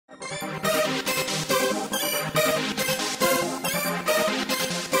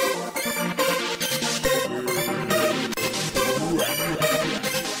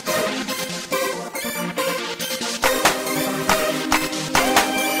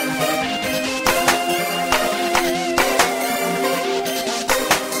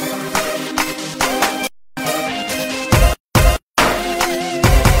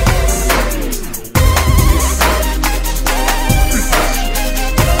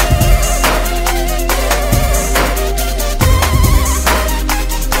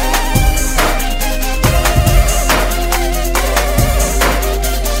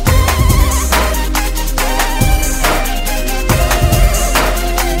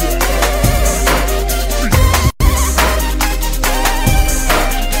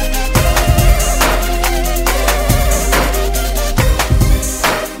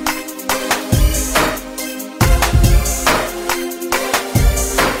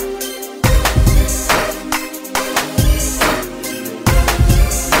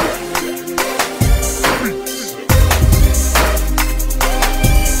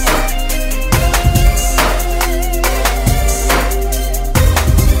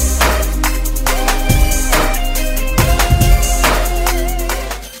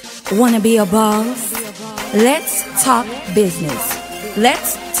Wanna be a boss? Let's talk business.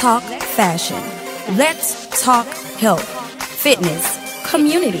 Let's talk fashion. Let's talk health, fitness,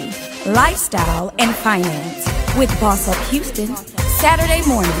 community, lifestyle, and finance with Boss Up Houston, Saturday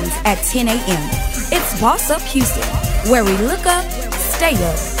mornings at 10 a.m. It's Boss Up Houston, where we look up, stay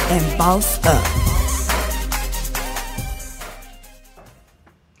up, and boss up.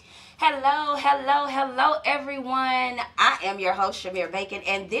 Hello, everyone. I am your host, Shamir Bacon,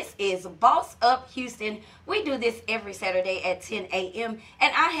 and this is Boss Up Houston. We do this every Saturday at 10 a.m.,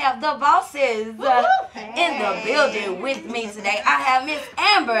 and I have the bosses in the building with me today. I have Miss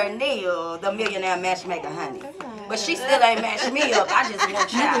Amber Neal, the millionaire matchmaker, honey. But she still ain't matched me up. I just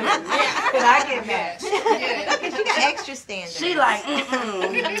want y'all. But I get matched. Yeah, because you got extra standards. She like,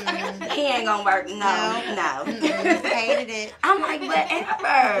 he ain't gonna work. No. Hated it. I'm like, but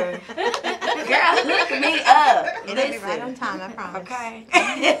Amber, girl, hook me up. It'll be right on time, I promise. Okay.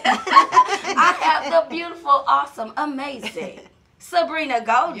 I have the beautiful, awesome, amazing Sabrina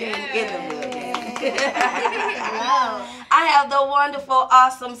Golden in the building. I have the wonderful,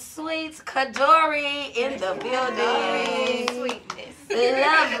 awesome, sweet Kadori in the building. Sweetness.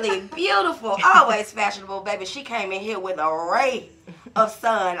 Lovely, beautiful, always fashionable, baby. She came in here with a ray of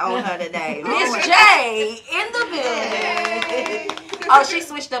sun on her today. Miss J in the building. Oh, she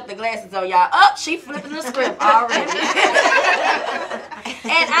switched up the glasses on y'all. Oh, she flipping the script already.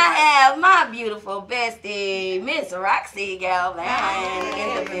 And I have my beautiful bestie, Miss Roxy Galvan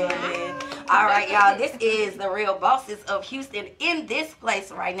in the building. All right, y'all, this is the real bosses of Houston in this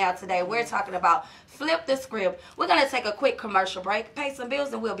place right now today. We're talking about Flip the Script. We're going to take a quick commercial break, pay some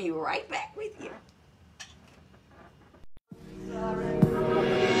bills, and we'll be right back with you. What are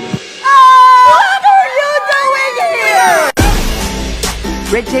you doing here?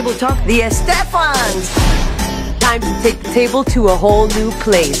 Red Table Talk, the Estefans. Time to take the table to a whole new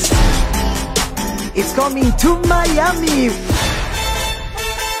place. It's coming to Miami.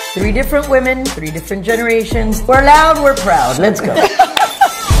 3 different women, 3 different generations. We're loud, we're proud. Let's go.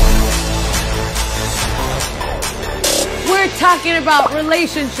 We're talking about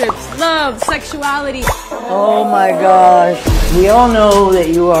relationships, love, sexuality. Oh my gosh. We all know that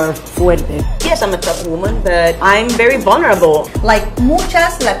you are fuerte. Yes, I'm a tough woman, but I'm very vulnerable. Like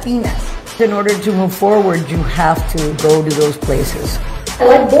muchas Latinas. In order to move forward, you have to go to those places. I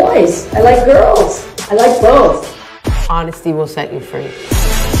like boys. I like girls. I like both. Honesty will set you free.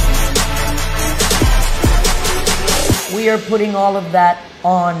 We are putting all of that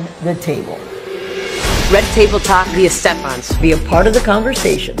on the table. Red Table Talk, the Estefans. Be a part of the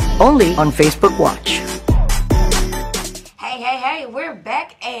conversation. Only on Facebook Watch. Hey, we're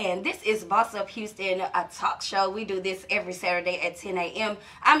back, and this is Boss Up Houston, a talk show. We do this every Saturday at 10 a.m.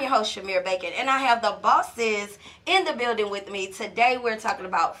 I'm your host, Shamir Bacon, and I have the bosses in the building with me. Today, we're talking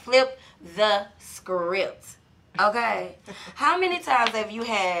about Flip the Script. Okay? How many times have you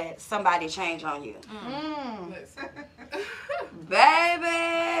had somebody change on you?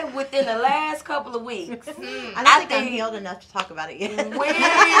 Baby, within the last couple of weeks. I don't think I'm healed enough to talk about it yet.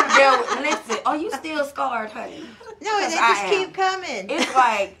 Listen, are you still scarred, honey? No, they just keep coming. It's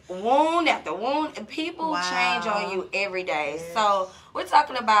like wound after wound. People change on you every day. Yes. So we're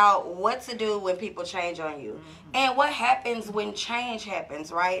talking about what to do when people change on you. And what happens when change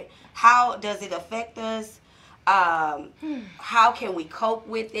happens, right? How does it affect us? How can we cope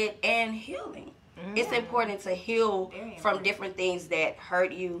with it? And healing. It's important to heal from different things that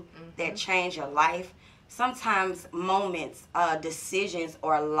hurt you, that change your life. Sometimes moments, decisions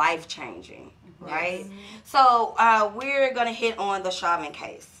are life-changing, right? So we're going to hit on the Chauvin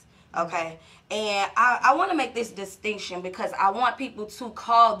case, okay? And I want to make this distinction because I want people to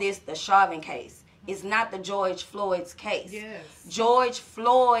call this the Chauvin case. It's not the George Floyd's case. Yes. George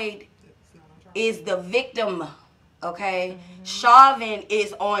Floyd is the victim, okay? Chauvin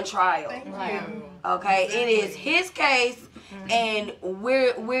is on trial. Thank you. Okay, it is his case, and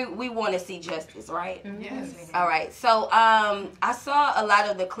we want to see justice, right? Yes. All right. So I saw a lot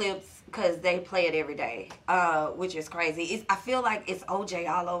of the clips because they play it every day, which is crazy. I feel like it's OJ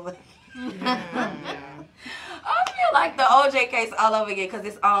all over. I feel like the OJ case all over again because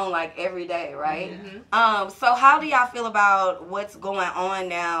it's on like every day, right? So how do y'all feel about what's going on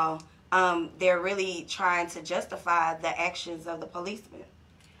now? They're really trying to justify the actions of the policemen.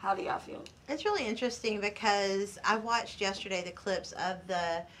 How do y'all feel? It's really interesting because I watched yesterday the clips of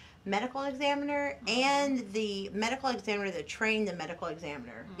the medical examiner and the medical examiner that trained the medical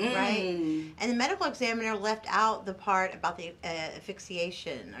examiner, right? And the medical examiner left out the part about the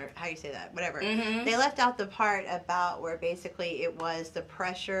asphyxiation, or how you say that, whatever. They left out the part about where basically it was the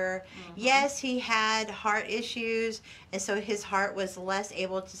pressure. Yes, he had heart issues, and so his heart was less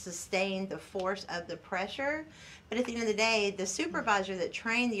able to sustain the force of the pressure. But at the end of the day, the supervisor that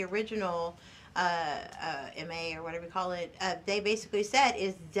trained the original MA or whatever you call it, they basically said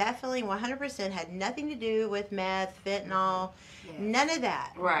is definitely 100% had nothing to do with meth, fentanyl, none of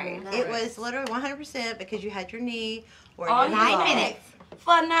that. Right. It was literally 100% because you had your knee or Oh, your 9 leg. minutes.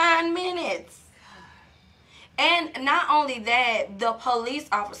 For 9 minutes. And not only that, the police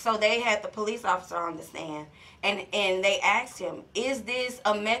officer, so they had the police officer on the stand, and they asked him, is this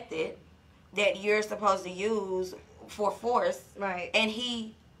a method that you're supposed to use for force? Right. And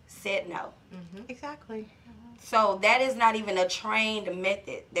he said no. Exactly. So that is not even a trained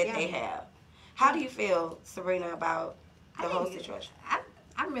method that they have. How do you feel, Sabrina, about the whole situation?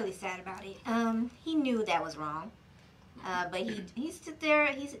 I'm really sad about it. He knew that was wrong, but he stood there.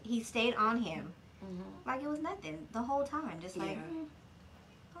 He stayed on him like it was nothing the whole time, just like,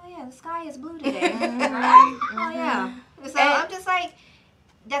 oh yeah, the sky is blue today. Oh yeah. So I'm just like,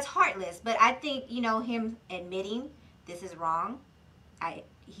 that's heartless. But I think him admitting this is wrong.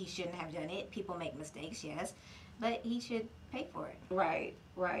 He shouldn't have done it. People make mistakes, yes, but he should pay for it. Right.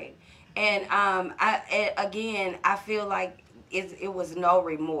 And I feel like it was no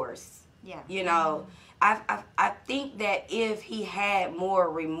remorse. Yeah. I think that if he had more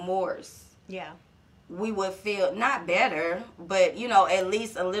remorse, we would feel not better, but at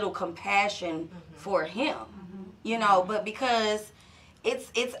least a little compassion for him. But because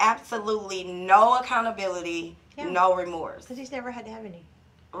it's absolutely no accountability, no remorse. Because he's never had to have any.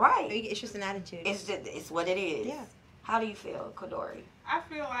 Right. It's just an attitude. It's what it is. Yeah. How do you feel, Kadori? I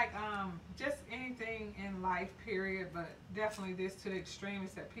feel like just anything in life, period, but definitely this to the extreme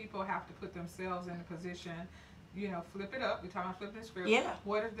is that people have to put themselves in a position, flip it up. We're talking about flipping the script. Yeah.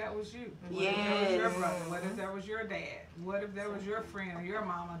 What if that was you? What if that was your brother? What if that was your dad? What if that was your friend or your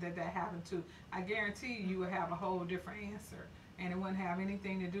mama that happened to? I guarantee you would have a whole different answer. And it wouldn't have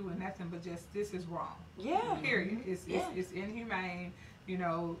anything to do with nothing but just this is wrong. Yeah. Period. It's inhumane.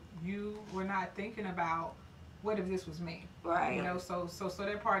 You were not thinking about what if this was me. Right. So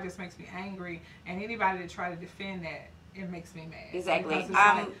that part just makes me angry. And anybody that try to defend that, it makes me mad. Exactly. Because it's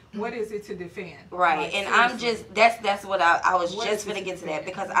like, what is it to defend? Right. Like, and seriously. I'm just that's what I was What just is it gonna to get to that, defend?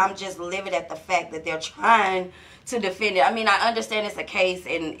 because I'm just livid at the fact that they're trying to defend it. I mean, I understand it's a case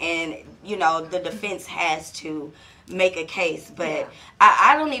and the defense has to make a case, but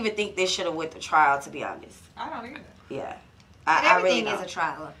I don't even think this should have went to trial, to be honest. I don't either. Yeah. But I everything really is a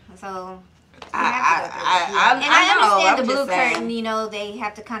trial, so. I know. understand I'm the blue just saying. curtain. They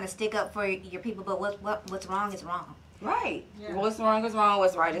have to kind of stick up for your people, but what's wrong is wrong. Right. Yeah. What's wrong is wrong.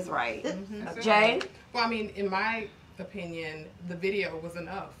 What's right is right. That's Jay? it. Well, I mean, in my opinion, the video was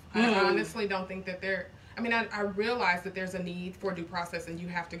enough. I honestly don't think that I realize that there's a need for due process and you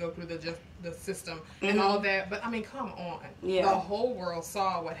have to go through the system and all that. But, come on. Yeah. The whole world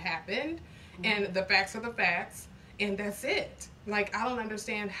saw what happened and the facts are the facts and that's it. Like, I don't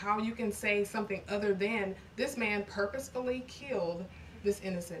understand how you can say something other than this man purposefully killed this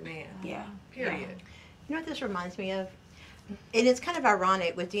innocent man. Yeah. Period. You know what this reminds me of? And it's kind of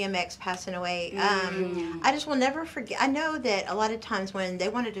ironic with DMX passing away. I just will never forget. I know that a lot of times when they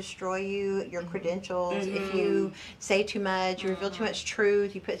want to destroy you, your credentials, if you say too much, you reveal too much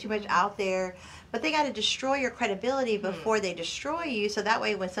truth, you put too much out there, but they got to destroy your credibility before they destroy you, so that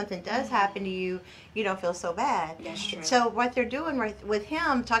way when something does happen to you, you don't feel so bad. That's true. So what they're doing right with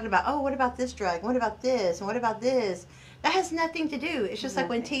him, talking about, oh, what about this drug? What about this? And what about this? That has nothing to do. It's just like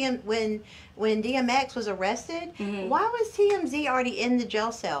when DMX was arrested, why was TMZ already in the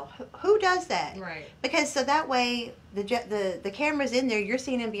jail cell? Who does that? Right. Because so that way the camera's in there, you're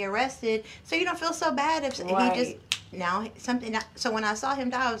seeing him be arrested, so you don't feel so bad if Right. he just so when I saw him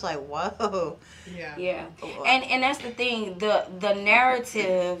die, I was like, whoa. Yeah. Yeah. And that's the thing. The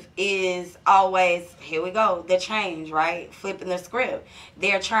narrative is always, here we go, the change, right? Flipping the script.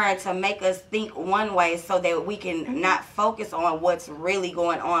 They're trying to make us think one way so that we can not focus on what's really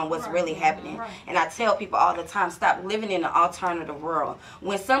going on, what's really happening. Right. And I tell people all the time, stop living in an alternative world.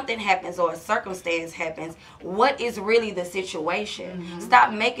 When something happens or a circumstance happens, what is really the situation?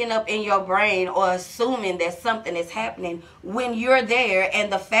 Stop making up in your brain or assuming that something is happening when you're there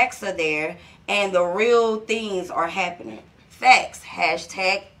and the facts are there and the real things are happening. Facts.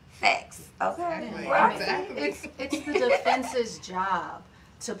 Hashtag facts. Okay. Exactly. Right. Exactly. It's the defense's job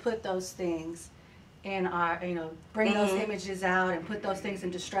to put those things in our, bring those images out and put those things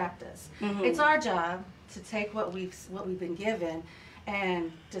and distract us. It's our job to take what we've been given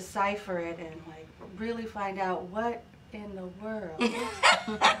and decipher it and like really find out what in the world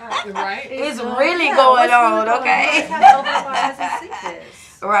right? It's really going on, okay?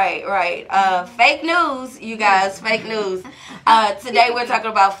 Right. Fake news, you guys. Fake news. Today we're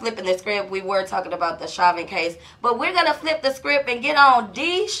talking about flipping the script. We were talking about the Chauvin case, but we're gonna flip the script and get on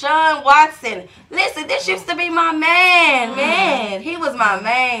Deshaun Watson. Listen, this used to be my man. He was my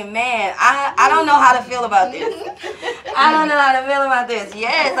main man. I don't know how to feel about this. I don't know how to feel about this.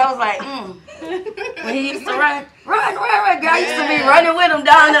 Yes, I was like, when he used to run. Girl, I used to be running with him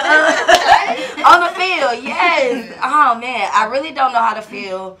down the on the field. Yes. Oh man, I really don't know how to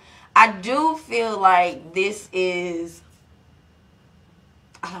feel. I do feel like this is.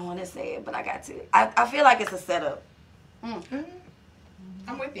 I don't want to say it, but I got to. I feel like it's a setup.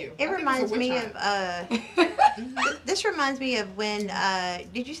 I'm with you. It reminds me of this reminds me of when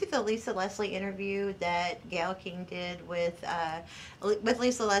did you see the Lisa Leslie interview that Gayle King did with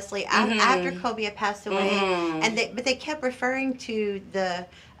Lisa Leslie after Kobe had passed away, and they kept referring to the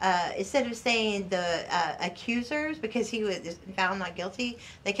instead of saying the accusers because he was found not guilty,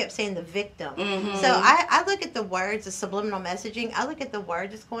 they kept saying the victim. So I look at the words, the subliminal messaging. I look at the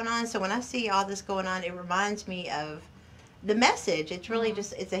words that's going on. So when I see all this going on, it reminds me of the message. It's really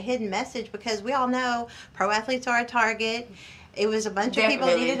just, it's a hidden message because we all know pro athletes are a target. It was a bunch of people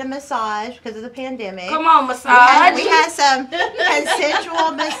that needed a massage because of the pandemic. Come on, massage. We had some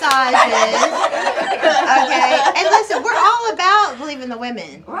consensual massages. Okay. And listen, we're all about believing the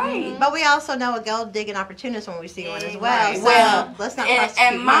women. Right. But we also know a gold digging opportunist when we see one as well. So well, let's not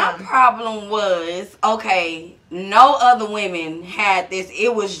and my problem was, okay, no other women had this.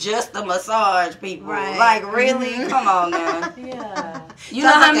 It was just the massage people. Right. Like, really? Come on now. Yeah. You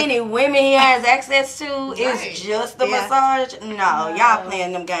know how many women he has access to? It's just the massage? No, y'all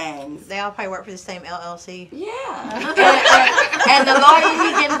playing them games. They all probably work for the same LLC. Yeah. and the lawyer,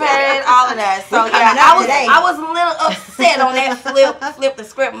 he getting paid, all of that. So, yeah, I was a little upset on that flip the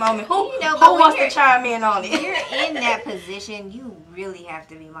script moment. Who wants to chime in on it? When you're in that position, you really have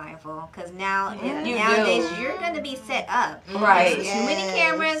to be mindful because nowadays you're going to be set up. Right. There's too many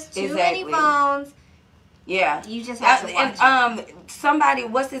cameras, too many phones. Yeah. You just have to watch and somebody,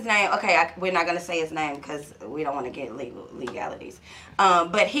 what's his name? Okay, we're not going to say his name because we don't want to get legalities.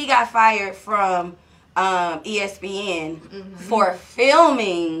 But he got fired from ESPN for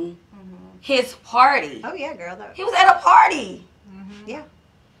filming his party. Oh, yeah, girl. He was at a party. Yeah.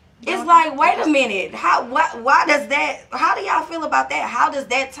 It's like, wait a minute. Why does that, how do y'all feel about that? How does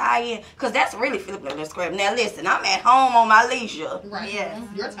that tie in? Because that's really flipping the script. Now, listen, I'm at home on my leisure. Right. Yes.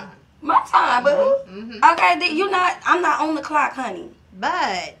 Your time. My time, boo. Okay, I'm not on the clock, honey.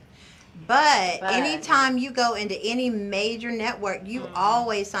 But anytime you go into any major network, you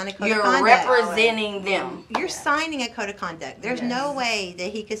always sign a code of conduct. You're representing them. You're signing a code of conduct. There's no way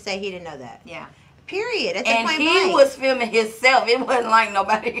that he could say he didn't know that. Yeah. Period. And he was filming himself. It wasn't like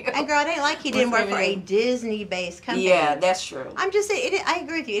nobody else. And girl, it ain't like he didn't work for a Disney-based company. Yeah, that's true. I'm just saying, I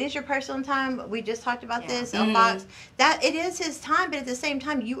agree with you. It is your personal time. We just talked about this on Fox. That it is his time, but at the same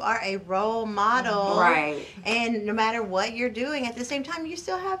time, you are a role model. Right. And no matter what you're doing, at the same time, you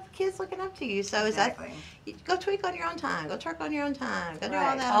still have kids looking up to you. So is that, go tweak on your own time. Go twerk on your own time. Go do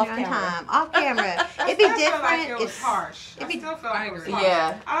all that on your own time. Off camera. It'd be different. I feel like it was harsh. I still feel like it was harsh.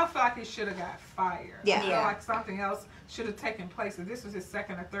 Yeah. I don't feel like he should have got fired. Yeah. I feel like something else should have taken place. If this was his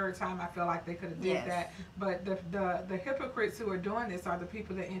second or third time, I feel like they could have did that. But the hypocrites who are doing this are the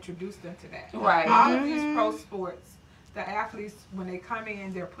people that introduced them to that. Right. All of these pro sports, the athletes, when they come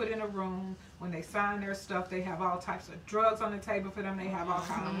in, they're put in a room. When they sign their stuff, they have all types of drugs on the table for them. They have all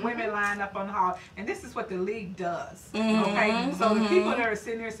kinds of women lined up on the hall. And this is what the league does. Okay? So the people that are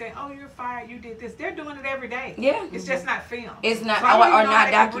sitting there saying, oh, you're fired, you did this, they're doing it every day. Yeah. It's just not filmed. It's not, So or not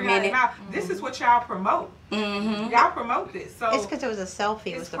documented. This is what y'all promote. Y'all promote this. So it's because it was a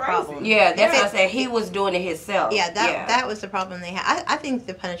selfie was the problem. Yeah, that's what I said. He was doing it himself. Yeah, that was the problem they had. I think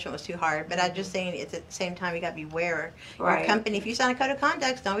the punishment was too hard, but I'm just saying it's at the same time you got to be aware. Your company, if you sign a code of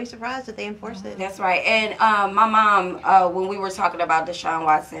conduct, don't be surprised if they enforce it. That's right. And my mom, when we were talking about Deshaun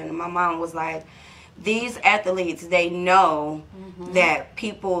Watson, my mom was like, these athletes, they know that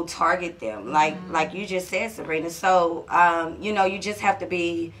people target them, like you just said, Sabrina. So, you just have to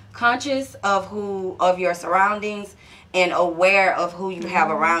be conscious of your surroundings and aware of who you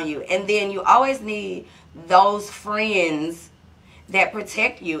have around you. And then you always need those friends that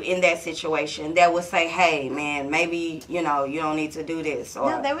protect you in that situation, that will say, hey, man, maybe, you don't need to do this.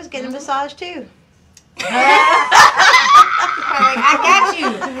 Or, no, they was getting a massage, too. I got you.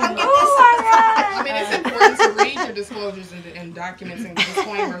 Come get this. I mean, it's important to read your disclosures and documents and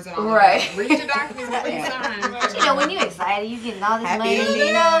disclaimers and all Right. that. Read your documents before you sign. You know, when you're excited, you getting all this Happy money, ending.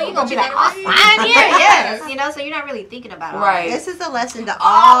 you know, you're going to be like, But oh, you sign here, yes. You know, so you're not really thinking about it. Right. This is a lesson to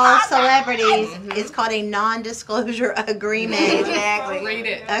all celebrities. It's called a non-disclosure agreement. Exactly. Read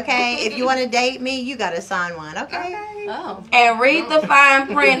it. Okay, if you want to date me, you got to sign one. Okay. Oh. And read the fine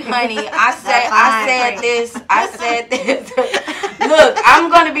print, honey. I said this. Look,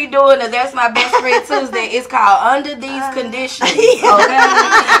 I'm gonna be doing the That's My Best Friend Tuesday. It's called Under These Conditions. Okay?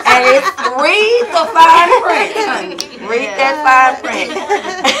 And it's read the fine print, honey. Read that fine print.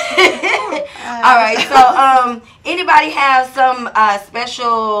 All right. So, anybody have some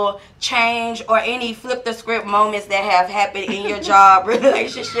special change or any flip the script moments that have happened in your job,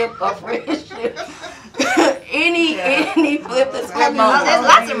 relationship, or friendship? Any flip the script Oh, moments? there's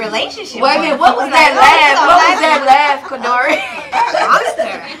lots of relationships. Wait a minute, what was that laugh? What was that laugh, Kadori?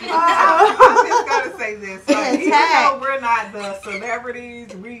 I'm just gonna say this. So even Attack. though we're not the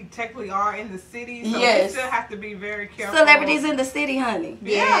celebrities, we technically are in the city, so Yes. we still have to be very careful. Celebrities in the city, honey.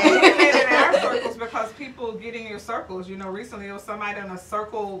 Yeah, even in our circles, because people get in your circles. You know, recently there was somebody in a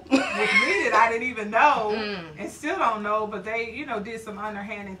circle with me that I didn't even know and still don't know, but they, you know, did some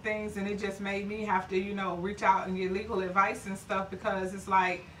underhanded things, and it just made me have to, you know, reach out and get legal advice and stuff, because it's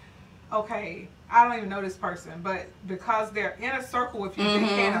like, okay, I don't even know this person, but because they're in a circle with you, they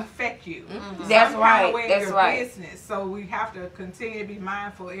can affect you. That's Some kind right. of way in That's your right. business. So we have to continue to be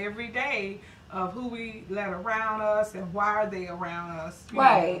mindful every day of who we let around us and why are they around us. You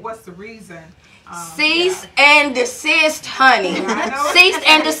Right. know, what's the reason? Cease and desist, honey. I know. Cease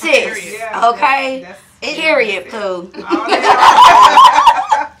and desist. Yeah, Okay? that's- Period, Pooh.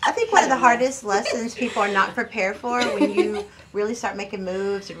 I think one of the hardest lessons people are not prepared for when you really start making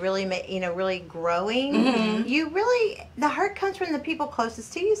moves and really really growing, you really, the hurt comes from the people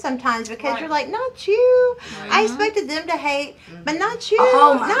closest to you sometimes, because you're like, not you. I expected them to hate, but not you.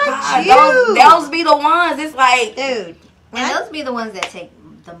 Oh my not God. you. Those be the ones. It's like, Dude. And those be the ones that take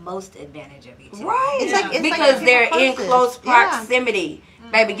the most advantage of you, too. right. It's like because the they're people in closest. close proximity.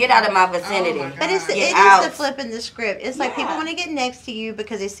 Baby, get out of my vicinity. Oh my But it's God. it out. is the flip in the script. It's like people want to get next to you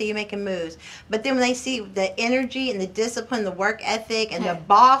because they see you making moves. But then when they see the energy and the discipline, the work ethic, and the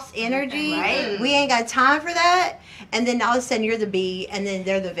boss energy, we ain't got time for that. And then all of a sudden you're the B, and then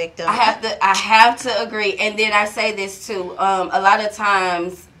they're the victim. I have to agree. And then I say this too. A lot of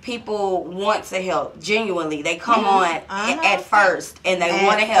times people want to help genuinely. They come on at first and they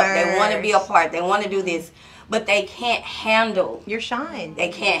want to help. They want to be a part. They want to do this. But they can't handle your shine. They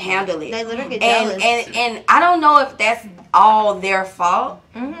can't handle it. They literally get jealous. And I don't know if that's all their fault,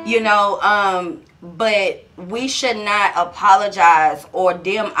 you know, but we should not apologize or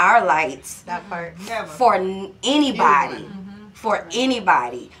dim our lights that part. for anybody. For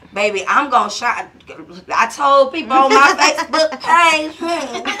anybody. Baby, I'm going to shine. I told people on my Facebook page,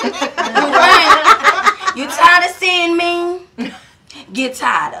 you tired of seeing me? Get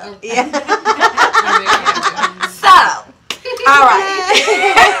tired of. Yeah. So, all right.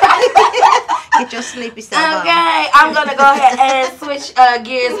 Get your sleepy self Okay, I'm going to go ahead and switch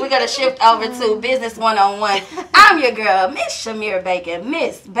gears. We're going to shift over to Business 101. I'm your girl, Miss Shamira Bacon,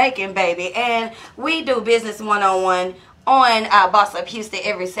 Miss Bacon Baby, and we do Business 101 on Boss Up Houston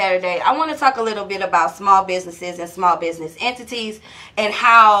every Saturday. I want to talk a little bit about small businesses and small business entities and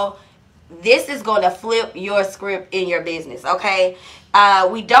how this is going to flip your script in your business, okay?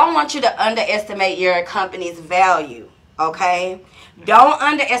 We don't want you to underestimate your company's value, okay? Don't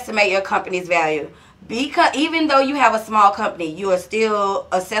underestimate your company's value. Because even though you have a small company, you are still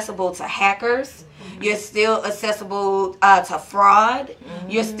accessible to hackers. You're still accessible to fraud.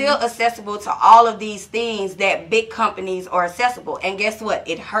 You're still accessible to all of these things that big companies are accessible. And guess what?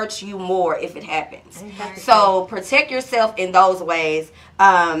 It hurts you more if it happens. So protect yourself in those ways.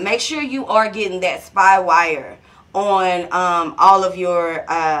 Make sure you are getting that spy wire on all of your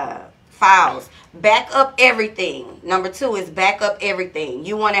files. Back up everything. Number 2 is back up everything.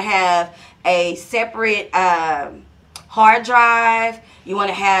 You want to have a separate hard drive. You want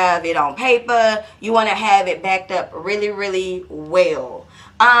to have it on paper. You want to have it backed up really, really well.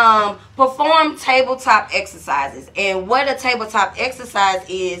 Perform tabletop exercises. And what a tabletop exercise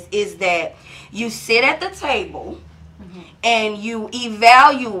is that you sit at the table and you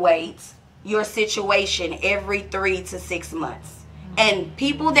evaluate your situation every 3 to 6 months. And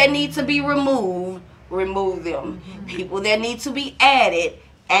people that need to be removed, remove them. People that need to be added,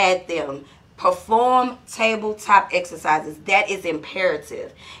 add them. Perform tabletop exercises. That is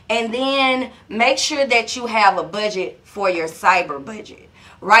imperative. And then make sure that you have a budget for your cyber budget.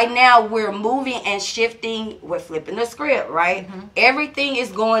 Right now, we're moving and shifting. We're flipping the script, right? Everything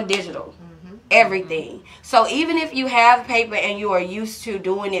is going digital. everything. So even if you have paper and you are used to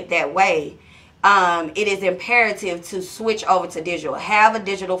doing it that way, it is imperative to switch over to digital. Have a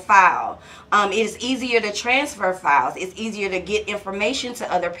digital file. It is easier to transfer files. It's easier to get information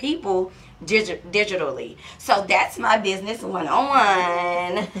to other people digitally. So that's my business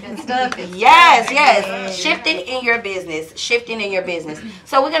 101. Good stuff. Yes. Shifting in your business.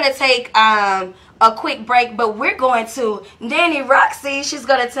 So we're going to take a quick break, but we're going to Nanny Roxy. She's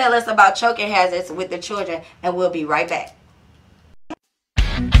going to tell us about choking hazards with the children, and we'll be right back.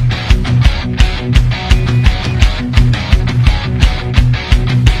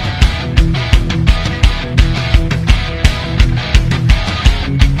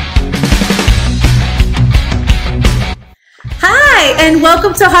 Hi, and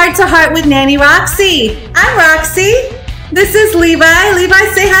welcome to Heart with Nanny Roxy. I'm Roxy. This is Levi. Levi,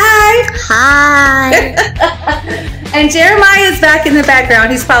 say hi. Hi. And Jeremiah is back in the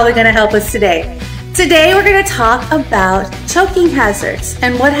background. He's probably going to help us today. Today we're going to talk about choking hazards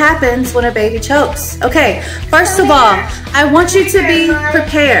and what happens when a baby chokes. Okay, first of all, I want you to be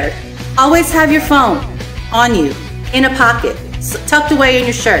prepared. Always have your phone on you, in a pocket, tucked away in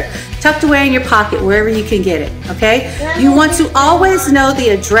your shirt, tucked away in your pocket, wherever you can get it, okay? You want to always know the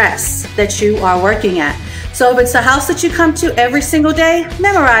address that you are working at. So if it's a house that you come to every single day,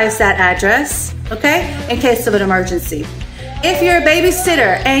 memorize that address, okay? In case of an emergency. If you're a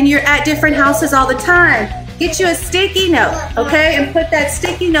babysitter and you're at different houses all the time, get you a sticky note, okay? And put that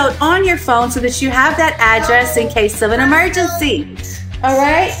sticky note on your phone so that you have that address in case of an emergency, all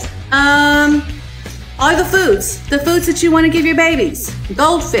right? All the foods that you want to give your babies,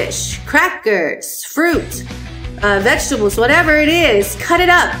 goldfish, crackers, fruit, vegetables, whatever it is, cut it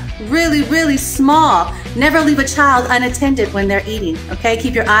up really, really small. Never leave a child unattended when they're eating, okay?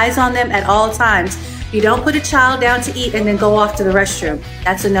 Keep your eyes on them at all times. You don't put a child down to eat and then go off to the restroom.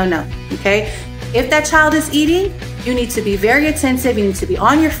 That's a no-no, okay? If that child is eating, you need to be very attentive, you need to be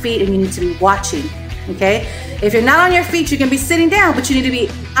on your feet, and you need to be watching, okay? If you're not on your feet, you can be sitting down, but you need to be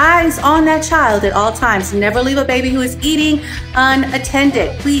eyes on that child at all times. Never leave a baby who is eating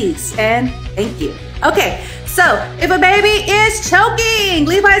unattended, please, and thank you. Okay, so if a baby is choking,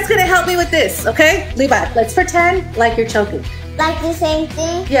 Levi's gonna help me with this, okay? Levi, let's pretend like you're choking. Like the same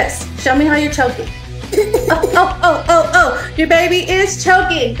thing? Yes, show me how you're choking. Oh, your baby is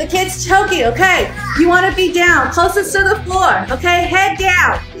choking. The kid's choking, okay? You want to be down, closest to the floor, okay? Head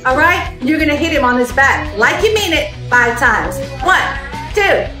down, all right? You're going to hit him on his back, like you mean it, 5 times. 1,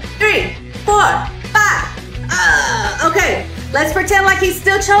 2, 3, 4, 5. Okay, let's pretend like he's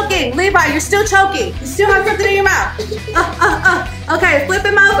still choking. Levi, you're still choking. You still have something in your mouth. Okay, flip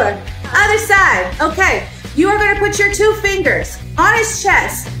him over. Other side, okay. You are going to put your 2 fingers on his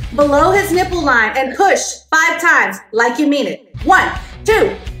chest, below his nipple line, and push 5 times like you mean it. 1,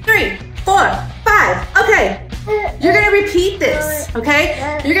 2, 3, 4, 5. Okay, you're gonna repeat this,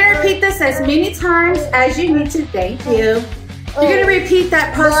 okay? You're gonna repeat this as many times as you need to. Thank you. You're gonna repeat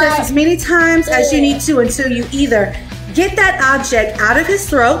that process as many times as you need to until you either get that object out of his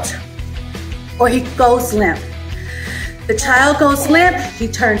throat or he goes limp. The child goes limp, he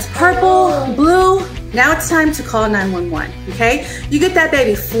turns purple, blue. Now it's time to call 911, okay? You get that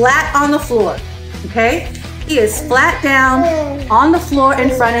baby flat on the floor, okay? He is flat down on the floor in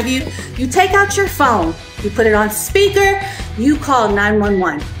front of you. You take out your phone, you put it on speaker, you call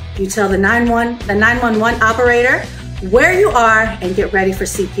 911. You tell the 911 operator where you are and get ready for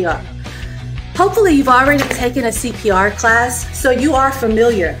CPR. Hopefully you've already taken a CPR class, so you are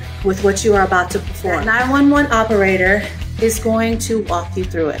familiar with what you are about to perform. That 911 operator is going to walk you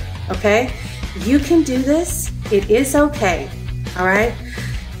through it, okay? You can do this. It is okay. All right?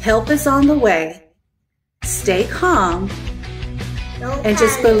 Help is on the way. Stay calm. And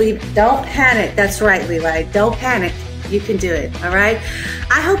just believe. Don't panic. That's right, Levi. Don't panic. You can do it. All right?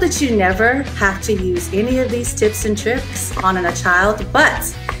 I hope that you never have to use any of these tips and tricks on a child,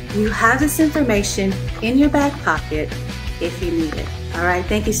 but you have this information in your back pocket if you need it. All right?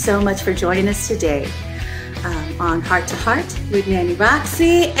 Thank you so much for joining us today. On Heart to Heart with Nanny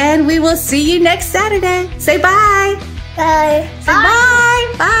Roxy, and we will see you next Saturday. Say bye. Bye. Say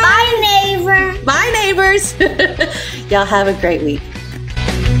bye. Bye. Bye, neighbor. Bye, neighbors. Y'all have a great week.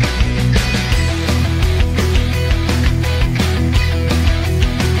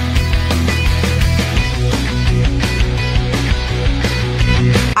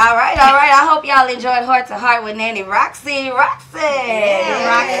 All right. I hope y'all enjoyed Heart to Heart with Nanny Roxy. Roxy.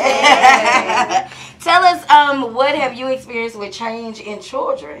 Tell us, what have you experienced with change in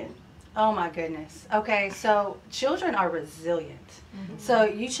children? Oh my goodness. Okay, so children are resilient. So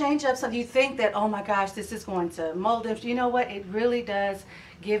you change up something, you think that, oh my gosh, this is going to mold them. You know what? It really does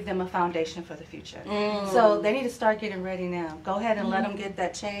give them a foundation for the future. So they need to start getting ready now. Go ahead and let them get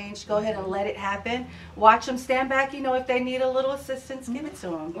that change. Go ahead and let it happen. Watch them stand back. You know, if they need a little assistance, give it to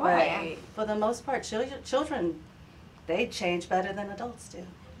them. Right. But for the most part, children, they change better than adults do.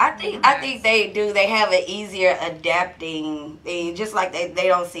 I think they do. They have an easier adapting thing. Just like they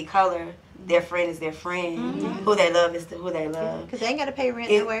don't see color. Their friend is their friend. Who they love is who they love. Because they ain't got to pay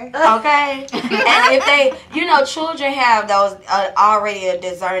rent nowhere. Okay. And if they, children have those already a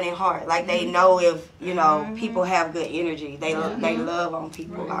discerning heart. Like they know if, people have good energy. They love on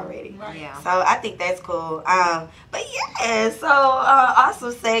people already. Yeah. So I think that's cool. But yeah, so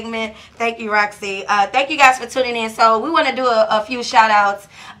awesome segment. Thank you, Roxy. Thank you guys for tuning in. So we want to do a few shout outs.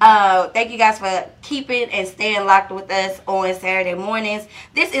 Thank you guys for keeping and staying locked with us on Saturday mornings.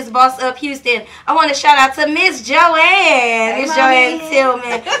 This is Boss Up Houston. I want to shout out to Miss Joanne. Miss Joanne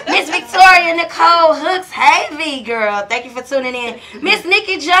Tillman. Miss Victoria Nicole Hooks. Hey, V girl. Thank you for tuning in. Miss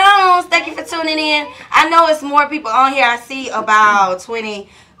Nikki Jones. Thank you for tuning in. I know it's more people on here. I see about 20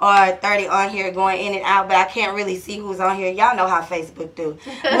 or 30 on here going in and out, but I can't really see who's on here. Y'all know how Facebook do. Look,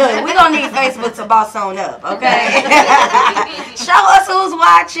 we're going to need Facebook to boss on up, okay? Show us who's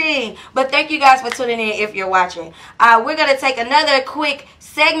watching. But thank you guys for tuning in if you're watching. We're going to take another quick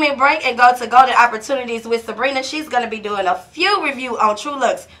segment break and go to Golden Opportunities with Sabrina. She's going to be doing a few review on True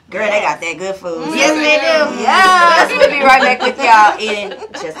Lux. Girl, they got that good food. Yes, they do. Yes. We'll be right back with y'all in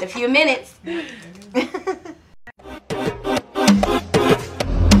just a few minutes.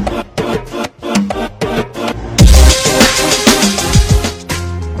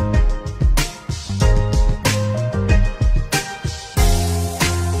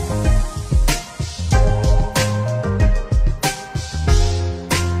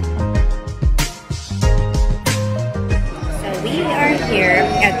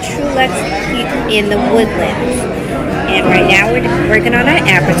 In the Woodlands, and right now we're working on an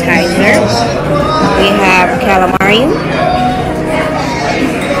appetizer. We have calamari,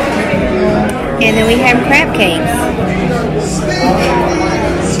 and then we have crab cakes.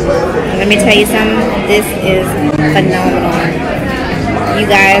 Let me tell you something, this is phenomenal. You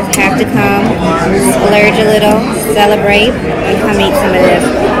guys have to come, splurge a little, celebrate, and come eat some of this.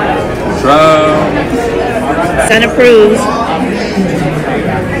 Son approves.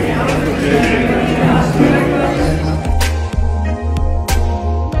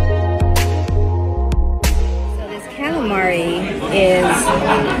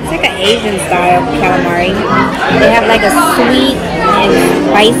 It's like an Asian style calamari. They have like a sweet and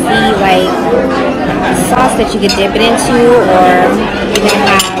spicy like sauce that you could dip it into, or you can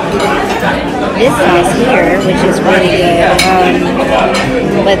have this sauce here, which is really good.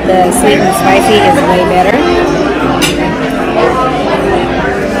 But the sweet and spicy is way better.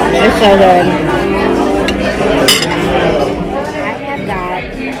 It's so good. I have got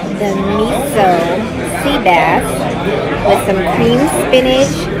the miso sea bass with some cream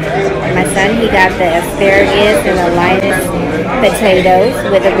spinach. My son, he got the asparagus and the Linus potatoes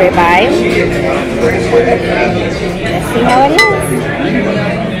with a ribeye. Let's see how it is.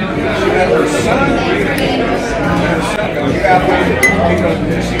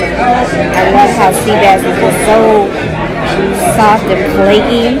 I love how sea bass is just so soft and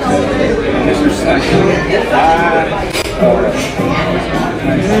flaky.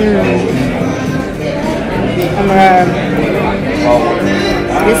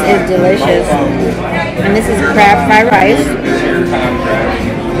 This is delicious. And this is crab fried rice.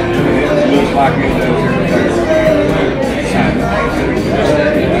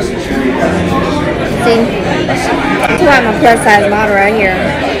 See, that's why I'm a plus size model right here,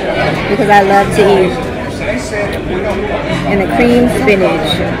 because I love to eat. And the cream spinach.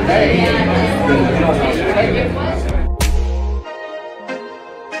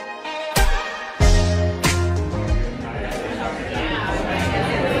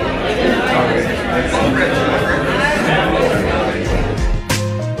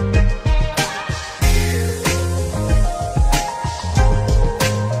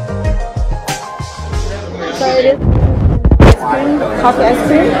 Coffee ice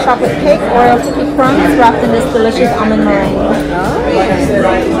cream, chocolate cake, Oreo cookie crumbs wrapped in this delicious almond meringue.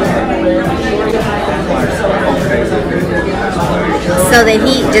 So the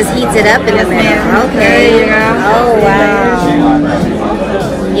heat just heats it up in the middle. Okay. Oh wow.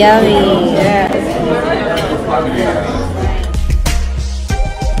 Yummy. Yes.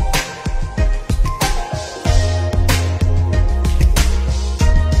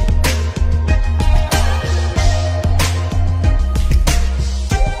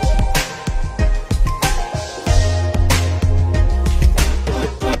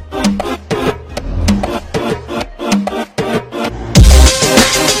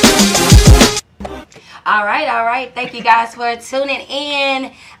 right. Thank you guys for tuning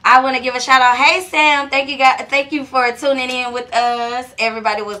in. I want to give a shout out. Hey, Sam. Thank you guys. Thank you for tuning in with us.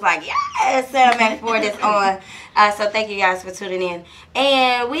 Everybody was like, yes, Sam McFord is on. So thank you guys for tuning in.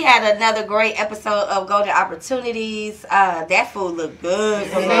 And we had another great episode of Golden Opportunities. That food looked good.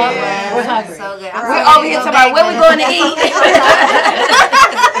 We're hungry. So good. We're over here talking about where we're going to eat.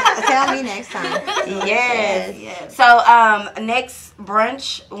 Tell me next time. Yes. So next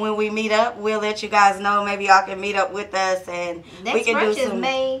brunch when we meet up, we'll let you guys know. Maybe y'all can meet up with us and Next we can brunch do some. Is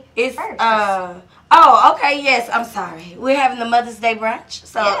May 1st. Oh, okay, yes. I'm sorry. We're having the Mother's Day brunch,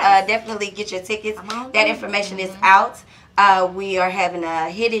 so definitely get your tickets. That information is out. We are having a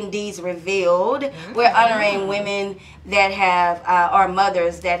Hidden Deeds Revealed. We're honoring women that have, or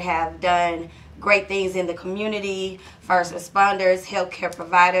mothers that have done great things in the community, first responders, healthcare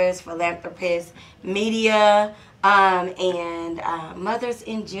providers, philanthropists, media, and mothers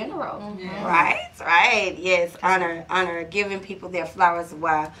in general. Right. Yes, honor giving people their flowers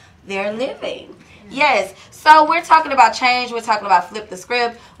while they're living. Yes. So we're talking about change. We're talking about flip the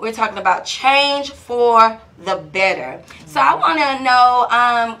script. We're talking about change for the better. So I want to know,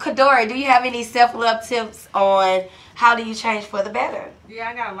 Kadori, do you have any self-love tips on how do you change for the better? Yeah,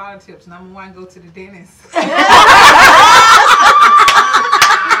 I got a lot of tips. Number one, go to the dentist. Go on,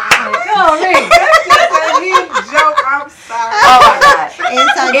 me. That's just a huge joke. I'm sorry. Oh my God.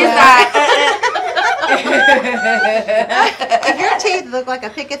 Inside. If your teeth look like a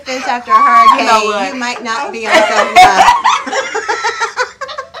picket fence after a hurricane, you might not be on self-love.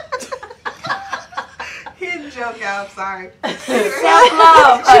 Hidden joke, y'all. I'm sorry.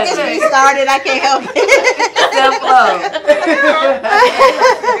 Self-love. She gets me started. I can't help it.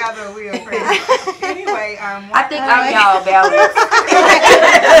 Together we are crazy. Anyway, I think I'm y'all balance.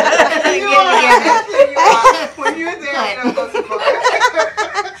 When you're there, you don't go too far.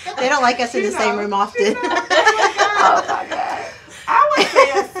 They don't like us in the same room often. Oh my God. I would say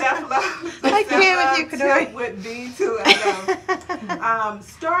a self-love. I can't with you, Kadori. Would be to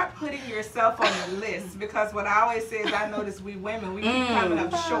start putting yourself on the list, because what I always say is I notice we women, we keep coming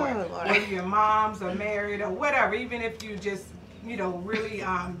up short. Whether your moms or married or whatever, even if you just really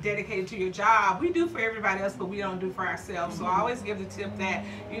dedicated to your job, we do for everybody else, but we don't do for ourselves. So I always give the tip that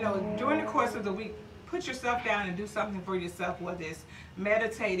during the course of the week, put yourself down and do something for yourself, whether it's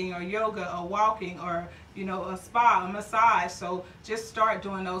meditating or yoga or walking or a spa, a massage. So just start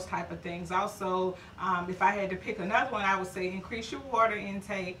doing those type of things. Also, if I had to pick another one, I would say increase your water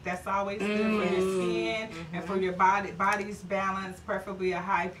intake. That's always good for your skin and for your body's balance, preferably a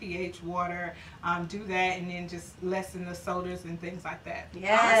high pH water. Do that, and then just lessen the sodas and things like that.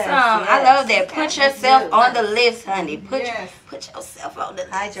 Yes. Awesome. I love that. Put yourself on the list, honey. Put yourself on the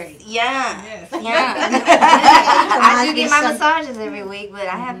list. Hydrate. Yeah. I do get my massages every week, but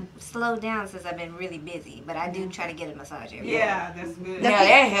I have slowed down since I've been really busy. But I do try to get a massage every week. Yeah, that's good. Yeah,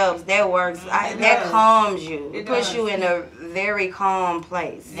 that helps. That works. That calms you. It puts you in a very calm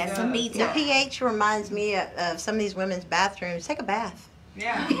place. That's a me The time. pH reminds me of some of these women's bathrooms. Take a bath.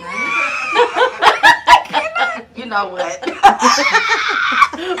 Yeah. You know what?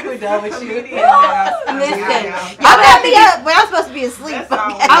 We're done with you. Listen, I'm happy up when I'm supposed to be asleep.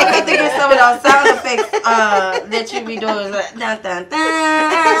 I'm going to get some of those sound effects that you be doing. Like, dun, dun, dun.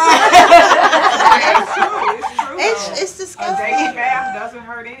 It's true. It's A disgusting. daily bath doesn't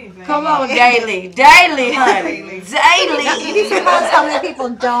hurt anything. Come on, daily, honey, daily. You'd be surprised how many people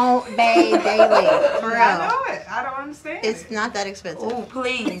don't bathe daily. For I real. know it. I don't understand. It's not that expensive. Oh,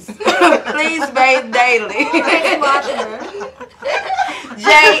 please. Please bathe daily.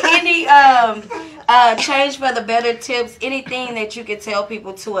 Jay, any change for the better tips, anything that you could tell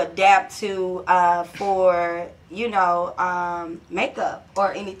people to adapt to for, makeup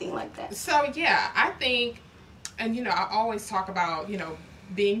or anything like that? So, yeah, I think, and, I always talk about,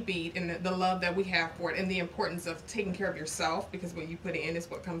 being beat and the love that we have for it and the importance of taking care of yourself, because what you put in is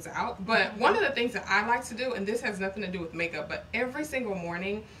what comes out. But one of the things that I like to do, and this has nothing to do with makeup, but every single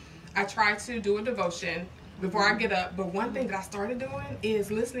morning I try to do a devotion before I get up. But one thing that I started doing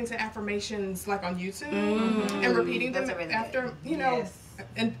is listening to affirmations like on YouTube and repeating them after,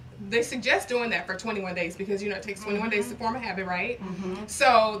 and they suggest doing that for 21 days because, it takes 21 days to form a habit, right?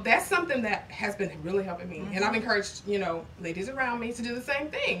 So that's something that has been really helping me. And I've encouraged, ladies around me to do the same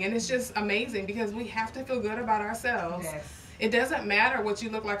thing. And it's just amazing because we have to feel good about ourselves. Yes. It doesn't matter what you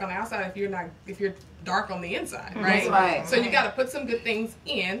look like on the outside if you're dark on the inside, right? That's right. So you got to put some good things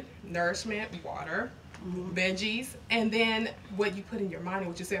in: nourishment, water, veggies, and then what you put in your mind and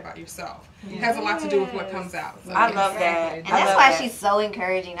what you say about yourself has a lot to do with what comes out. So I love that. And that's why she's so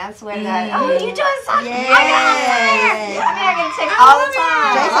encouraging. I swear to God. Oh, you doing something? Yes. I get text all the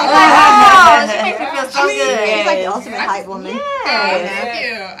time. Jay's She makes me feel so good. She's like the ultimate hype woman. Thank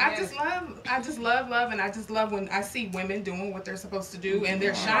you. I just love, and I just love when I see women doing what they're supposed to do and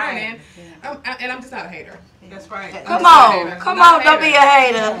they're shining. And I'm just not a hater. That's right. Come on, don't be a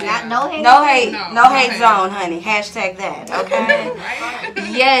hater. No hate zone, honey. Hashtag that. Okay.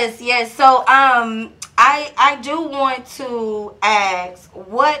 Yes. So I do want to ask,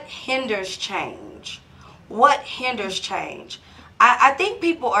 what hinders change? What hinders change? I think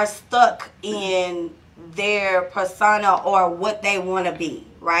people are stuck in their persona or what they want to be,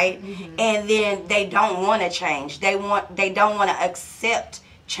 right? And then they don't want to change. They don't want to accept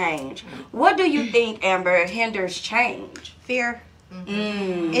change. What do you think, Amber, hinders change? Fear.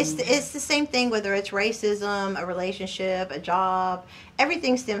 It's the same thing, whether it's racism, a relationship, a job.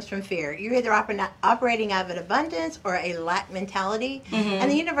 Everything stems from fear. You're either operating out of an abundance or a lack mentality, and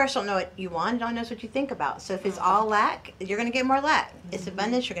the universe don't know what you want, don't know what you think about. So if it's all lack, you're going to get more lack. It's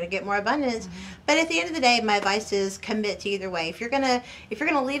abundance, you're going to get more abundance. But at the end of the day, my advice is commit to either way. If you're gonna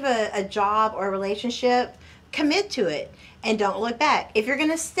leave a job or a relationship, commit to it. And don't look back. If you're going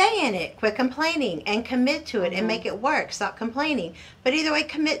to stay in it, quit complaining and commit to it and make it work. Stop complaining. But either way,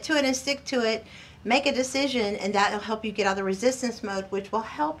 commit to it and stick to it. Make a decision, and that will help you get out of the resistance mode, which will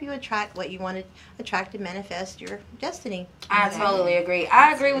help you attract what you want to attract and manifest your destiny. I totally agree.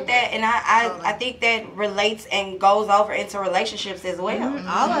 I agree with that, and I think that relates and goes over into relationships as well.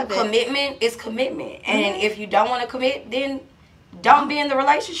 All of it. Commitment is commitment. And if you don't want to commit, then don't be in the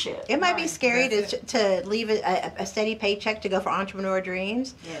relationship. It might be scary to leave a steady paycheck to go for entrepreneur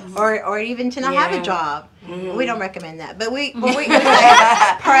dreams, or even to not have a job. We don't recommend that, but we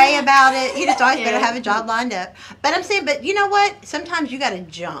pray about it. You just always better have a job lined up. But I'm saying, but you know what? Sometimes you got to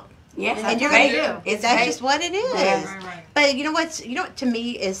jump. Yes, and you're gonna do. That's just what it is. Right. But you know what to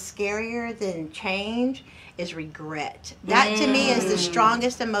me is scarier than change is regret. That to me is the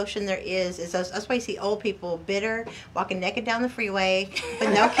strongest emotion there is. That's why you see old people bitter, walking naked down the freeway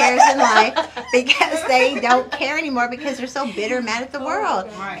with no cares in life because they don't care anymore because they're so bitter, mad at the world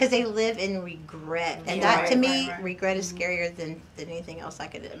because they live in regret. And that to me, regret is scarier than anything else I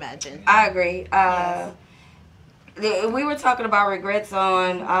could imagine. I agree. We were talking about regrets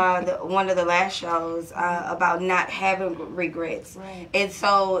on one of the last shows about not having regrets. And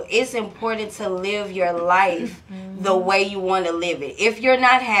so it's important to live your life the way you want to live it. If you're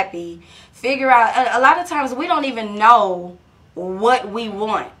not happy, figure out. A lot of times we don't even know what we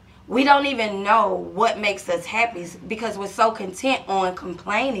want. We don't even know what makes us happy because we're so content on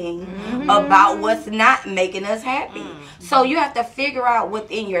complaining about what's not making us happy. So you have to figure out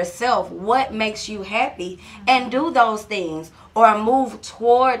within yourself what makes you happy and do those things or move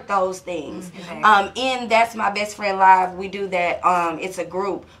toward those things. In That's My Best Friend Live, we do that. It's a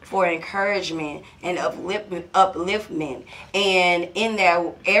group for encouragement and upliftment. And in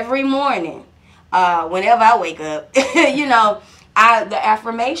there, every morning, whenever I wake up, the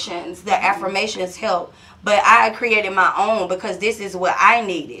affirmations help, but I created my own because this is what I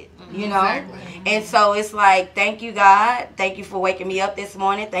needed, and so it's like, thank you, God, thank you for waking me up this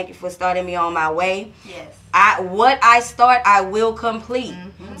morning, thank you for starting me on my way. What I start, I will complete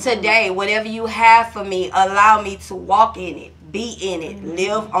today. Whatever you have for me, allow me to walk in it, be in it,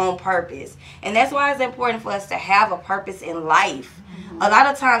 live on purpose. And that's why it's important for us to have a purpose in life. A lot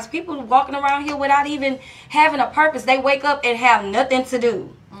of times people walking around here without even having a purpose. They wake up and have nothing to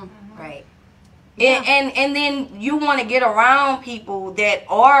do. Right. And then you want to get around people that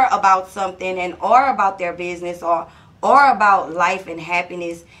are about something and are about their business or about life and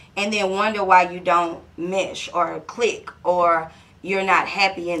happiness, and then wonder why you don't mesh or click or you're not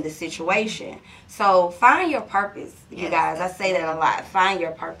happy in the situation. So find your purpose, you guys. I say that a lot. Find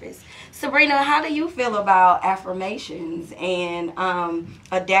your purpose. Sabrina, how do you feel about affirmations and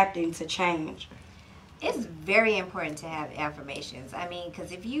adapting to change? It's very important to have affirmations. I mean,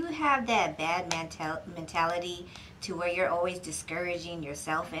 because if you have that bad mentality to where you're always discouraging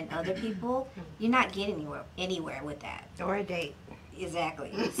yourself and other people, you're not getting anywhere with that. Or a date.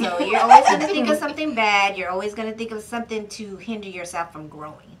 Exactly. So you're always going to think of something bad. You're always going to think of something to hinder yourself from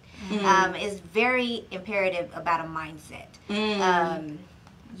growing. It's very imperative about a mindset.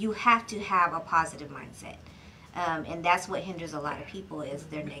 You have to have a positive mindset. And that's what hinders a lot of people is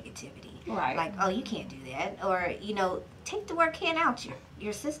their negativity. Right. Like, oh, you can't do that. Or, take the word can out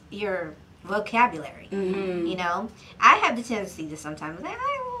your vocabulary. I have the tendency to sometimes,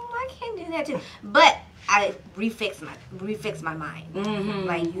 I can't do that too. But I refix my mind.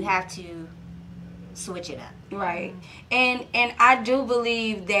 Like, you have to switch it up. Right. And I do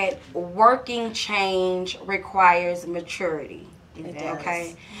believe that working change requires maturity. It does.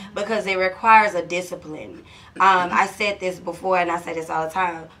 Okay? Because it requires a discipline. I said this before, and I say this all the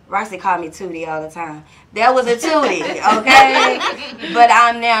time. Roxy called me Tootie all the time. That was a Tootie, okay? But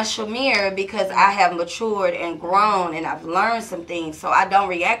I'm now Shamir because I have matured and grown, and I've learned some things, so I don't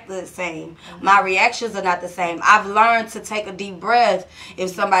react the same. My reactions are not the same. I've learned to take a deep breath if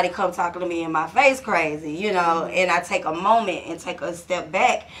somebody come talking to me in my face crazy, you know, and I take a moment and take a step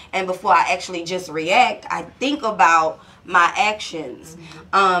back, and before I actually just react, I think about my actions.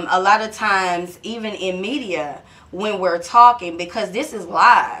 A lot of times, even in media, when we're talking, because this is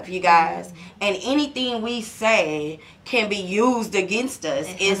live, you guys, and anything we say can be used against us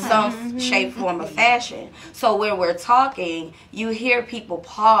in some shape, form, or fashion. So when we're talking, you hear people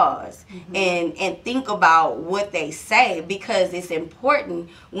pause and think about what they say, because it's important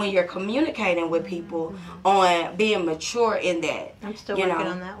when you're communicating with people on being mature in that. I'm still working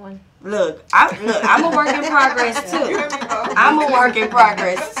on that one. Look, I'm a work in progress too. I'm a work in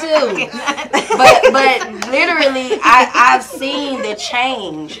progress too. But literally, I've seen the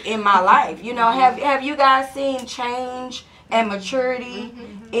change in my life. You know, have you guys seen change and maturity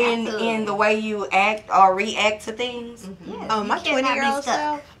in the way you act or react to things? Yes. Oh, my 20-year-old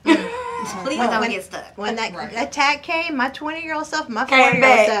self. Please don't get stuck. When that attack came, my 20-year-old self, my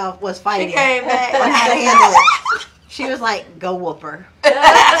 40-year-old self was fighting. She came back. On how to handle it. She was like, "Go whoop her," and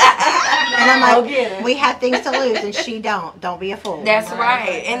I'm like, "We have things to lose, and she don't. Don't be a fool." That's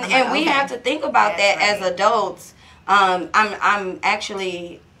right, and we have to think about that as adults. I'm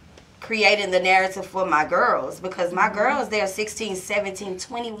actually creating the narrative for my girls, because my girls, they're 16, 17,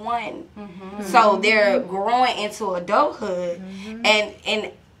 21, so they're growing into adulthood,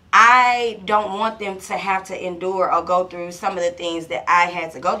 and I don't want them to have to endure or go through some of the things that I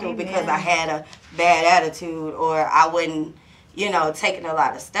had to go through because I had a bad attitude, or I wasn't, taking a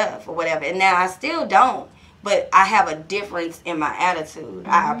lot of stuff or whatever. And now I still don't, but I have a difference in my attitude.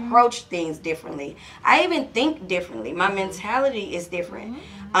 I approach things differently. I even think differently. My mentality is different.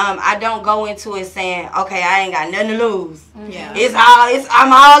 I don't go into it saying, "Okay, I ain't got nothing to lose. Yeah.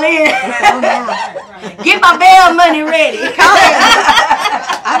 I'm all in. Get my bail money ready."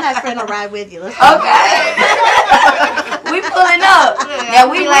 I'm not going to ride with you. Let's okay. We pulling up. Now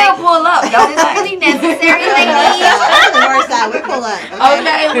we will pull up. Don't really necessary, ladies. We pull up.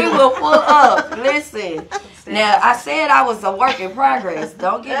 Okay, we will pull up. Listen. Now, I said I was a work in progress.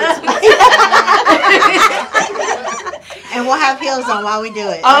 Don't get it twisted. And we'll have heels on while we do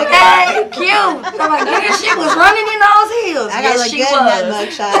it. Okay, cute. I'm like, yeah, she was running in those heels. I got to look good in that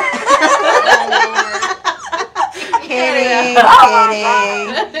mugshot. Kidding.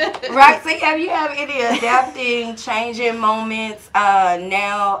 Roxy, have you had any adapting, changing moments?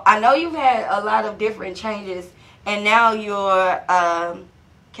 Now, I know you've had a lot of different changes, and now you're,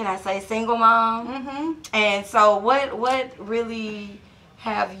 can I say, single mom? And so what really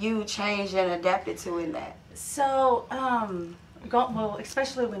have you changed and adapted to in that? So,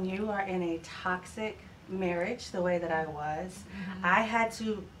 especially when you are in a toxic marriage, the way that I was, I had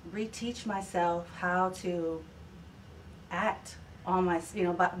to reteach myself how to act on my,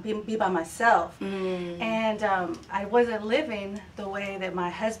 be by myself. And I wasn't living the way that my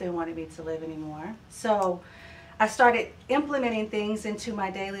husband wanted me to live anymore. So I started implementing things into my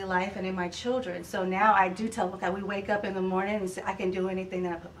daily life and in my children. So now I do tell them, okay, we wake up in the morning and say, I can do anything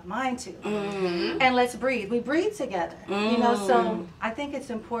that I put my mind to. And let's breathe. We breathe together. So I think it's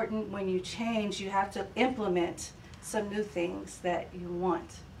important when you change, you have to implement some new things that you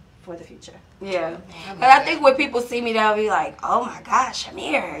want for the future. Yeah. But I think when people see me, they'll be like, "Oh my gosh,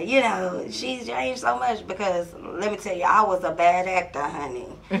 Shamir, she's changed so much." Because let me tell you, I was a bad actor, honey.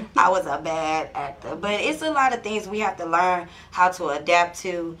 I was a bad actor. But it's a lot of things we have to learn how to adapt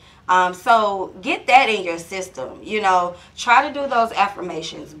to. So get that in your system. Try to do those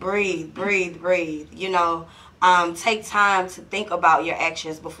affirmations. Breathe, breathe, breathe. Take time to think about your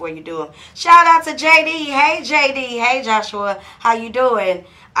actions before you do them. Shout out to JD. Hey, JD. Hey, Joshua. How you doing?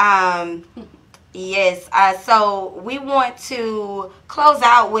 Yes. So we want to close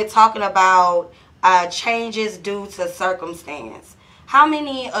out with talking about changes due to circumstance. How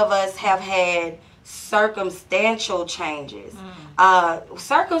many of us have had circumstantial changes?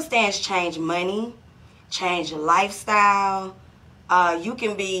 Circumstance change money, change lifestyle. You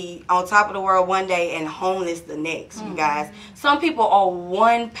can be on top of the world one day and homeless the next, you guys. Some people are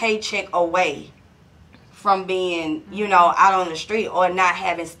one paycheck away from being, out on the street or not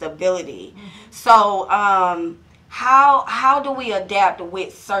having stability. So how do we adapt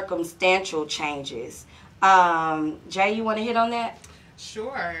with circumstantial changes? Jay, you want to hit on that?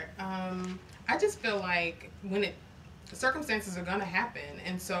 Sure. I just feel like circumstances are gonna happen,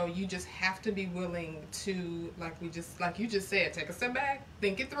 and so you just have to be willing to, like you just said, take a step back,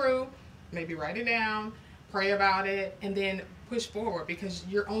 think it through, maybe write it down, pray about it, and then push forward, because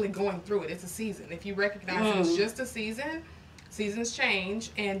you're only going through it. It's a season. If you recognize that it's just a season, seasons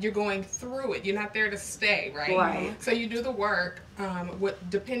change, and you're going through it. You're not there to stay, right? Right. So you do the work,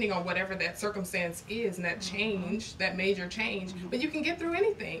 depending on whatever that circumstance is, and that change, that major change. But you can get through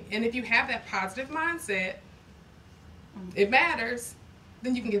anything. And if you have that positive mindset, it matters,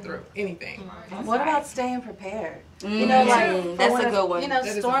 then you can get through anything. What about staying prepared? You know, like that's a good one. You know,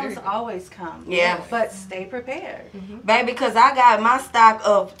 storms always come. Yeah. But stay prepared. Baby, because I got my stock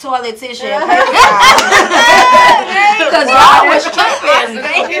of toilet tissue and paper because y'all was tripping.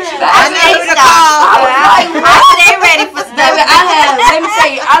 I know who to call. I stay ready for stuff. Let me tell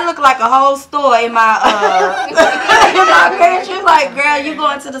you, I look like a whole store in my pantry. Like, girl, you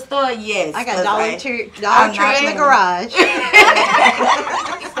going to the store? Yes. I got Dollar Tree in the garage.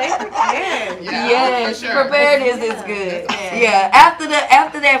 Stay prepared. Yes, for sure. preparedness is good. Yeah, after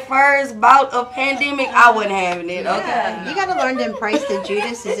that first bout of pandemic, I wasn't having it. Okay, You got to learn to embrace the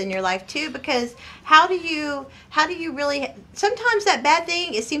Judases in your life too, because how do you really? Sometimes that bad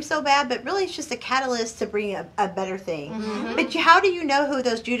thing, it seems so bad, but really it's just a catalyst to bring a better thing. But how do you know who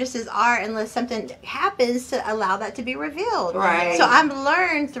those Judases are unless something happens to allow that to be revealed? Right. So I've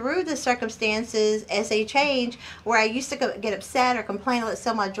learned through the circumstances as they change, where I used to get upset or complain, let's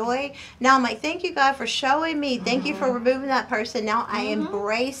sell my joy. Now I'm like, thank you, God, for showing me. Thank you for removing that person. Now I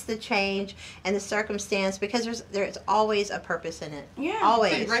embrace the change and the circumstance, because there's always a purpose in it. Yeah.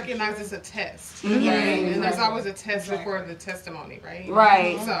 Always. So you recognize it's a test. Right? And there's always a test before the testimony, right?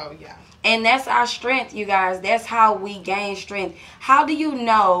 Right. So, yeah. And that's our strength, you guys. That's how we gain strength. How do you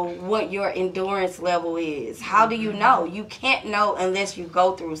know what your endurance level is? How do you know? You can't know unless you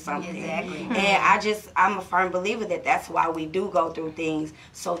go through something. Exactly. And I'm a firm believer that that's why we do go through things,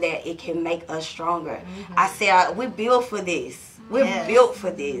 so that it can make us stronger. I said, we're built for this. We're built for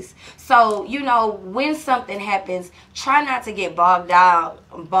this. So, you know, when something happens, try not to get bogged down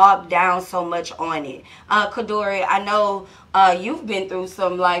so much on it. Kadori, I know you've been through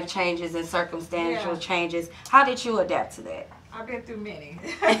some life changes and circumstantial changes. How did you adapt to that? I've been through many.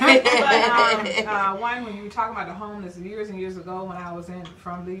 But, one, when you were talking about the homeless years and years ago, when I was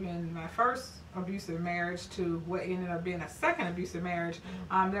from leaving my first abusive marriage to what ended up being a second abusive marriage,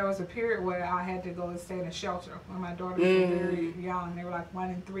 there was a period where I had to go and stay in a shelter when my daughters were very young. They were like 1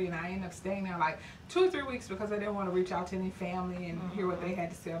 and 3, and I ended up staying there like 2 or 3 weeks because I didn't want to reach out to any family and hear what they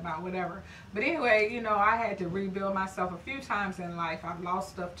had to say about whatever. But anyway, you know, I had to rebuild myself a few times in life. I've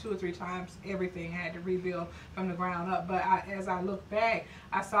lost stuff 2 or 3 times. Everything I had to rebuild from the ground up. But as I look back,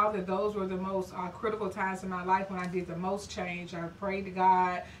 I saw that those were the most critical times in my life when I did the most change. I prayed to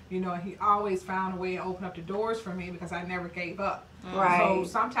God, you know, and He always found a way to open up the doors for me because I never gave up. Right. So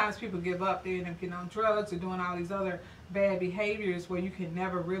sometimes people give up, they end up getting on drugs or doing all these other bad behaviors where you can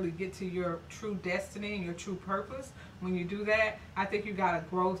never really get to your true destiny and your true purpose. When you do that, I think you got to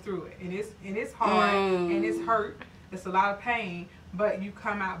grow through it. And it's hard and it's hurt. It's a lot of pain. But you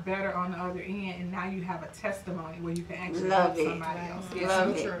come out better on the other end, and now you have a testimony where you can actually help somebody else. Yes,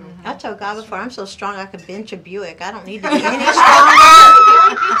 love it. I told God before, I'm so strong I could bench a Buick. I don't need to be any stronger.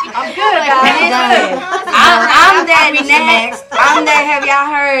 I'm good about it. I'm that. Have y'all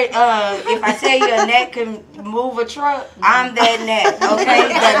heard? If I tell you a gnat can move a truck, I'm that gnat. Okay,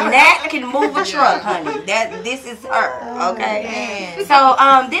 the gnat can move a truck, honey. This is her. Okay. So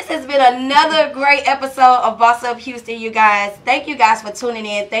this has been another great episode of Boss Up Houston, you guys. Thank you guys for tuning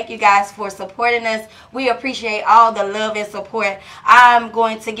in. Thank you guys for supporting us. We appreciate all the love and support. I'm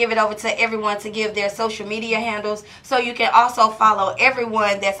going to give it over to everyone to give their social media handles, so you can also follow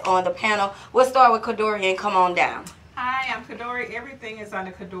everyone that's on the panel. We'll start with Kadori and come on down. Hi, I'm Kadori. Everything is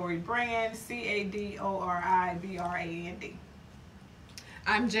under Kadori Brand, CADORIBRAND.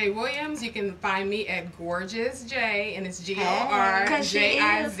 I'm Jay Williams. You can find me at Gorgeous J, and it's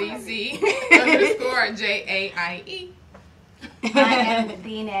GORJIZZ_JAIE. I am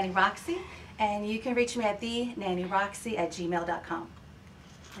the Nanny Roxy, and you can reach me at thenannyroxy@gmail.com.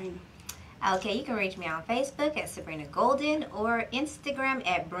 Okay, you can reach me on Facebook at Sabrina Golden or Instagram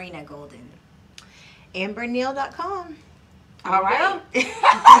at Brina Golden. AmberNeal.com. All right.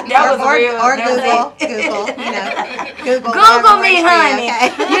 That was real. Or Google, you know. Google me, honey. Okay.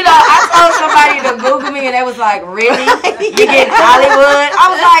 You know, I told somebody to Google me, and they was like, really? You get Hollywood? I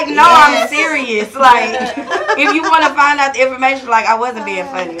was like, no, I'm serious. Like, if you want to find out the information, like, I wasn't being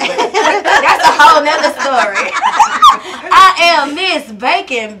funny, but that's a whole nother story. I am Miss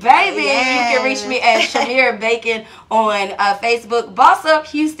Bacon, baby. Yes. You can reach me at Shamir Bacon on Facebook, Boss Up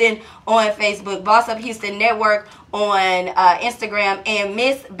Houston on Facebook, Boss Up Houston Network on Instagram, and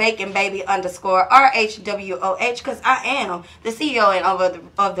Miss Bacon Baby _RHWOH, because I am the CEO and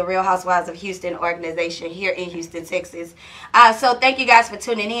of the Real Housewives of Houston organization here in Houston, Texas. So thank you guys for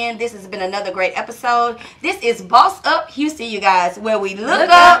tuning in. This has been another great episode. This is Boss Up Houston, you guys, where we look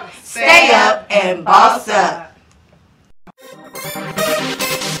up, stay up, and boss up.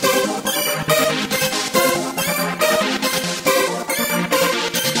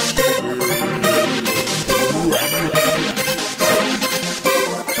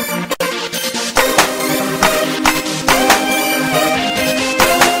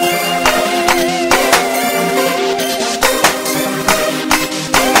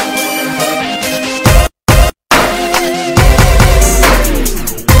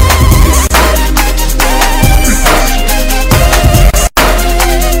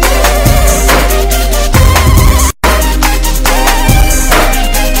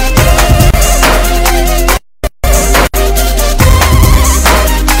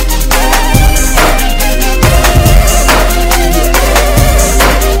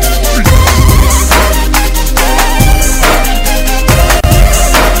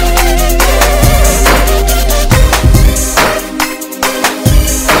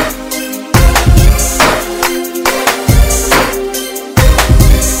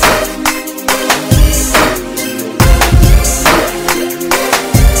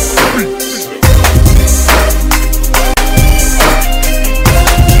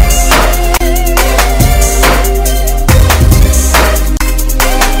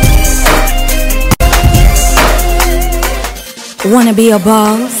 Wanna be a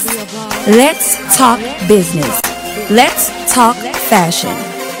boss? Let's talk business. Let's talk fashion.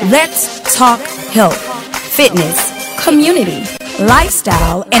 Let's talk health, fitness, community,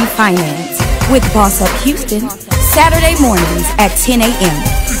 lifestyle, and finance with Boss Up Houston, Saturday mornings at 10 a.m.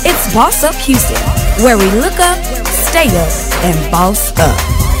 It's Boss Up Houston, where we look up, stay up, and boss up.